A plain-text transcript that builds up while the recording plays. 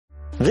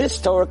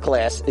This Torah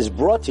class is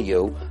brought to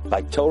you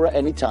by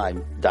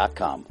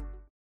TorahAnytime.com.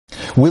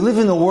 We live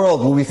in a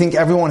world where we think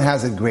everyone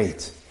has it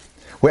great,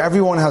 where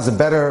everyone has a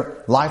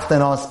better life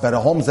than us, better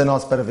homes than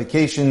us, better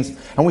vacations,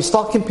 and we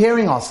start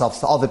comparing ourselves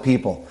to other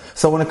people.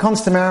 So when it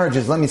comes to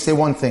marriages, let me say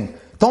one thing.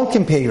 Don't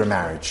compare your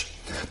marriage.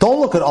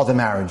 Don't look at other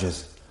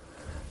marriages.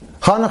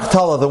 Hanach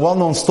Tala, the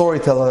well-known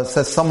storyteller,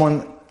 said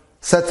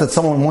that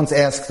someone once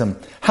asked him,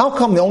 how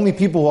come the only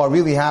people who are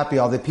really happy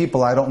are the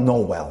people I don't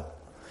know well?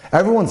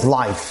 Everyone's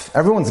life,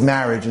 everyone's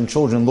marriage and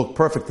children look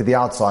perfect to the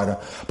outsider.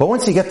 But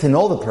once you get to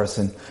know the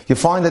person, you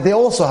find that they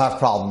also have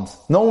problems.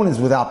 No one is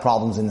without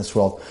problems in this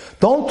world.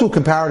 Don't do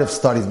comparative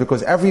studies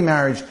because every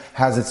marriage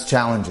has its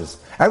challenges.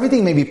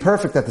 Everything may be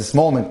perfect at this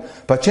moment,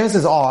 but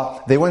chances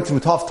are they went through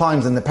tough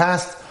times in the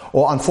past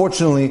or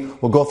unfortunately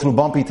will go through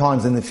bumpy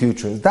times in the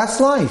future. That's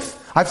life.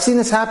 I've seen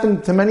this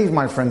happen to many of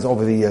my friends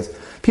over the years.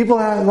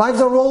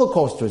 Lives are roller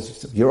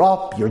coasters. You're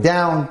up, you're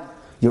down.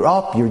 You're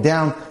up, you're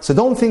down. So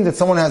don't think that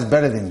someone has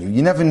better than you.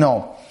 You never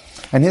know.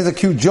 And here's a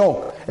cute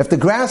joke. If the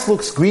grass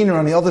looks greener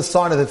on the other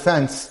side of the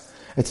fence,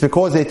 it's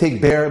because they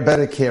take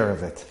better care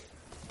of it.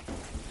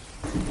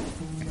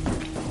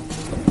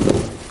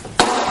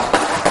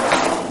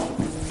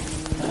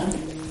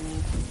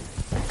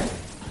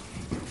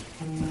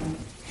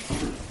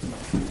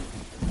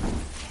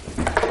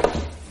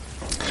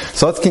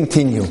 So let's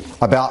continue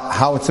about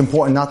how it's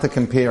important not to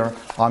compare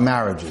our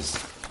marriages.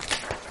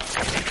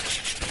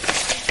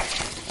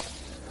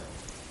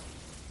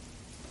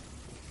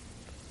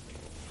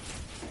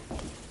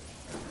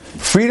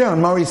 Frida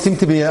and Murray seemed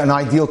to be an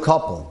ideal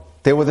couple.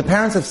 They were the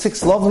parents of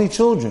 6 lovely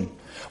children.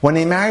 When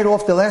they married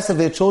off the last of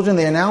their children,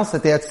 they announced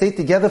that they had stayed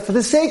together for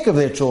the sake of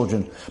their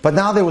children. But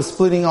now they were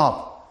splitting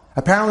up.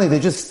 Apparently they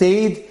just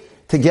stayed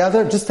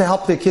together just to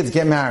help their kids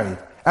get married.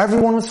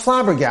 Everyone was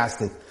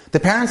flabbergasted. The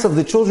parents of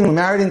the children who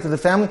married into the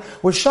family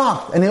were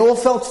shocked, and they all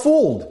felt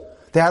fooled.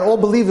 They had all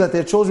believed that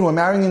their children were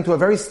marrying into a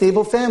very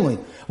stable family.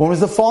 When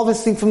was the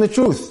farthest thing from the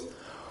truth?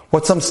 Were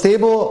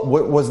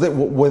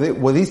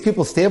these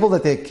people stable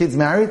that their kids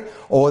married?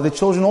 Or were the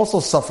children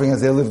also suffering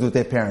as they lived with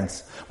their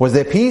parents? Was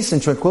there peace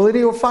and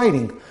tranquility or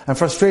fighting and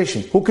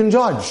frustration? Who can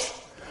judge?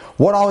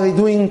 What are they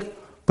doing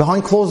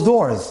behind closed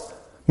doors?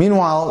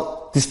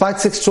 Meanwhile,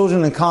 despite 6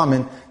 children in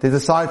common, they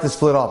decided to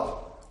split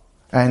up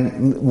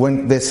and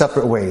went their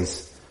separate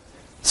ways.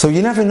 So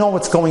you never know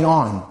what's going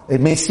on. It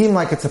may seem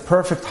like it's a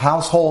perfect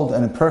household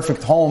and a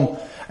perfect home,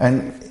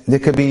 and there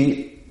could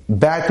be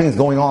bad things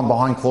going on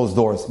behind closed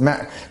doors.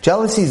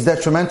 Jealousy is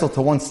detrimental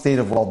to one's state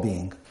of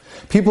well-being.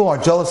 People who are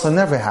jealous are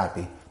never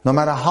happy. No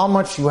matter how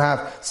much you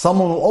have,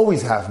 someone will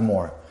always have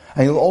more.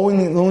 And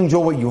you'll enjoy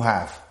what you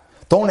have.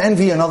 Don't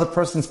envy another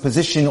person's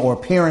position or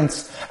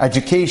appearance,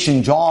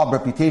 education, job,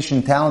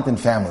 reputation, talent, and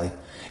family.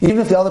 Even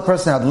if the other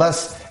person had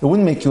less, it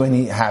wouldn't make you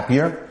any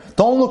happier.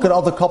 Don't look at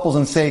other couples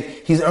and say,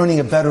 he's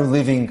earning a better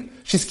living,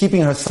 she's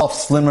keeping herself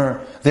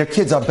slimmer, their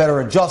kids are better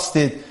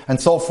adjusted,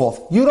 and so forth.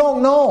 You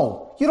don't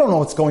know. You don't know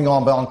what's going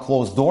on behind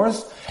closed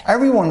doors.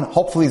 Everyone,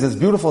 hopefully, is as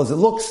beautiful as it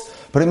looks,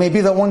 but it may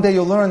be that one day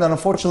you'll learn that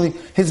unfortunately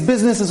his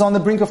business is on the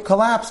brink of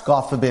collapse,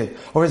 God forbid,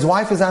 or his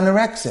wife is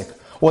anorexic,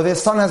 or their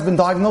son has been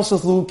diagnosed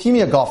with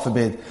leukemia, God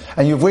forbid,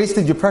 and you've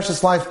wasted your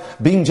precious life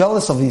being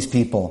jealous of these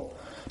people.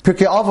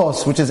 Pirkei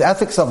Avos, which is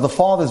ethics of the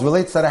fathers,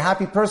 relates that a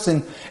happy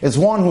person is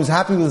one who's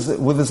happy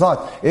with his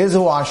lot.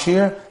 Izu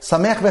ashir,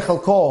 samech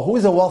bechelko. Who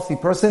is a wealthy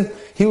person?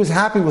 He was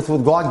happy with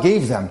what God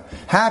gave them.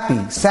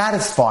 Happy,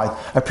 satisfied,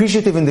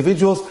 appreciative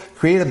individuals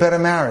create a better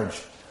marriage.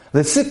 The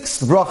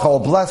 6th bracha or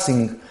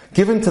blessing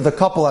given to the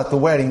couple at the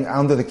wedding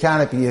under the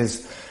canopy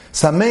is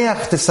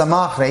Sameach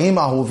tesamach re'im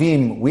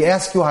ahuvim. We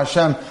ask you,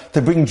 Hashem,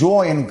 to bring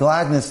joy and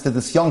gladness to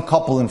this young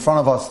couple in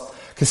front of us.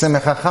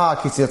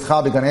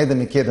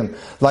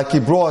 Like you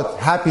brought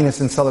happiness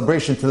and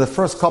celebration to the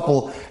first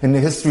couple in the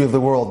history of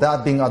the world,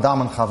 that being Adam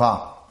and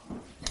Chava.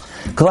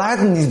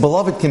 Gladden these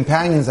beloved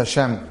companions,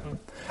 Hashem,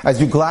 as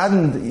you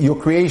gladdened your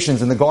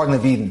creations in the Garden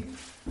of Eden.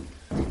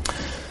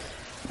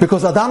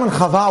 Because Adam and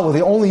Chava were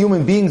the only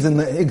human beings in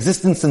the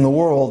existence in the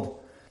world,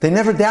 they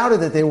never doubted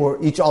that they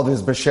were each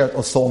other's beshert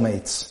or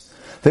soulmates.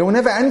 They were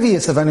never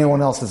envious of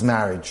anyone else's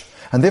marriage.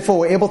 And therefore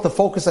were able to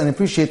focus and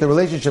appreciate the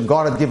relationship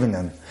God had given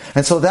them.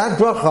 And so that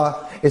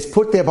bracha is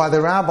put there by the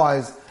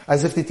rabbis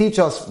as if to teach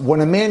us when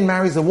a man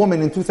marries a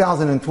woman in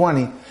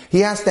 2020,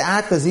 he has to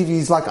act as if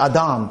he's like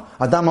Adam.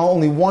 Adam had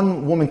only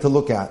one woman to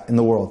look at in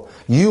the world.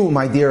 You,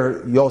 my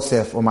dear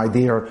Yosef, or my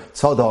dear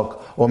Tzadok,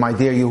 or my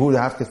dear Yehuda,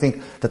 have to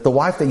think that the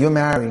wife that you're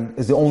marrying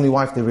is the only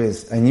wife there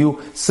is. And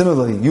you,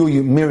 similarly,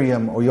 you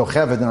Miriam, or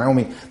Yocheved and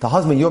Naomi, the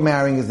husband you're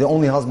marrying is the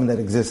only husband that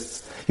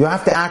exists. You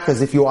have to act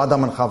as if you're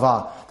Adam and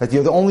Chava, that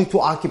you're the only 2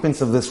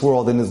 occupants of this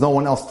world and there's no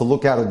one else to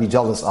look at or be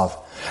jealous of.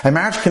 A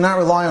marriage cannot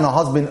rely on a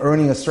husband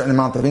earning a certain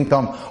amount of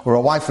income or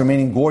a wife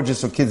remaining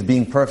gorgeous or kids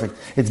being perfect.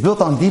 It's built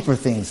on deeper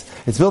things.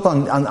 It's built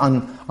on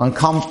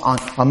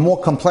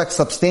more complex,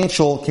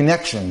 substantial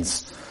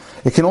connections.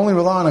 It can only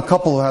rely on a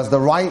couple who has the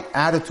right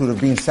attitude of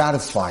being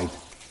satisfied.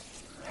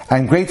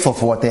 and grateful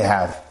for what they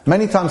have.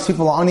 Many times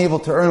people are unable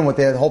to earn what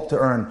they had hoped to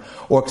earn,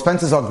 or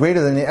expenses are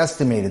greater than they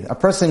estimated. A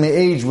person may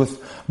age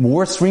with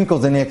worse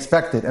wrinkles than they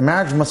expected. A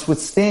marriage must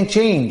withstand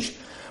change,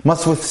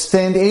 must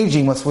withstand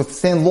aging, must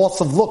withstand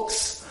loss of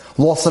looks,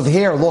 loss of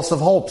hair, loss of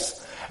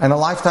hopes, and a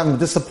lifetime of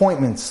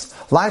disappointments.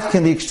 Life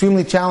can be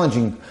extremely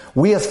challenging.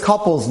 We as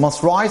couples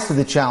must rise to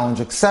the challenge,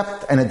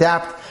 accept and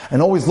adapt,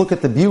 and always look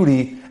at the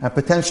beauty and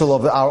potential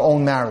of our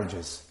own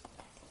marriages.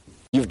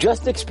 You've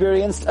just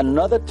experienced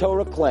another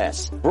Torah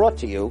class brought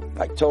to you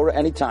by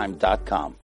TorahAnytime.com.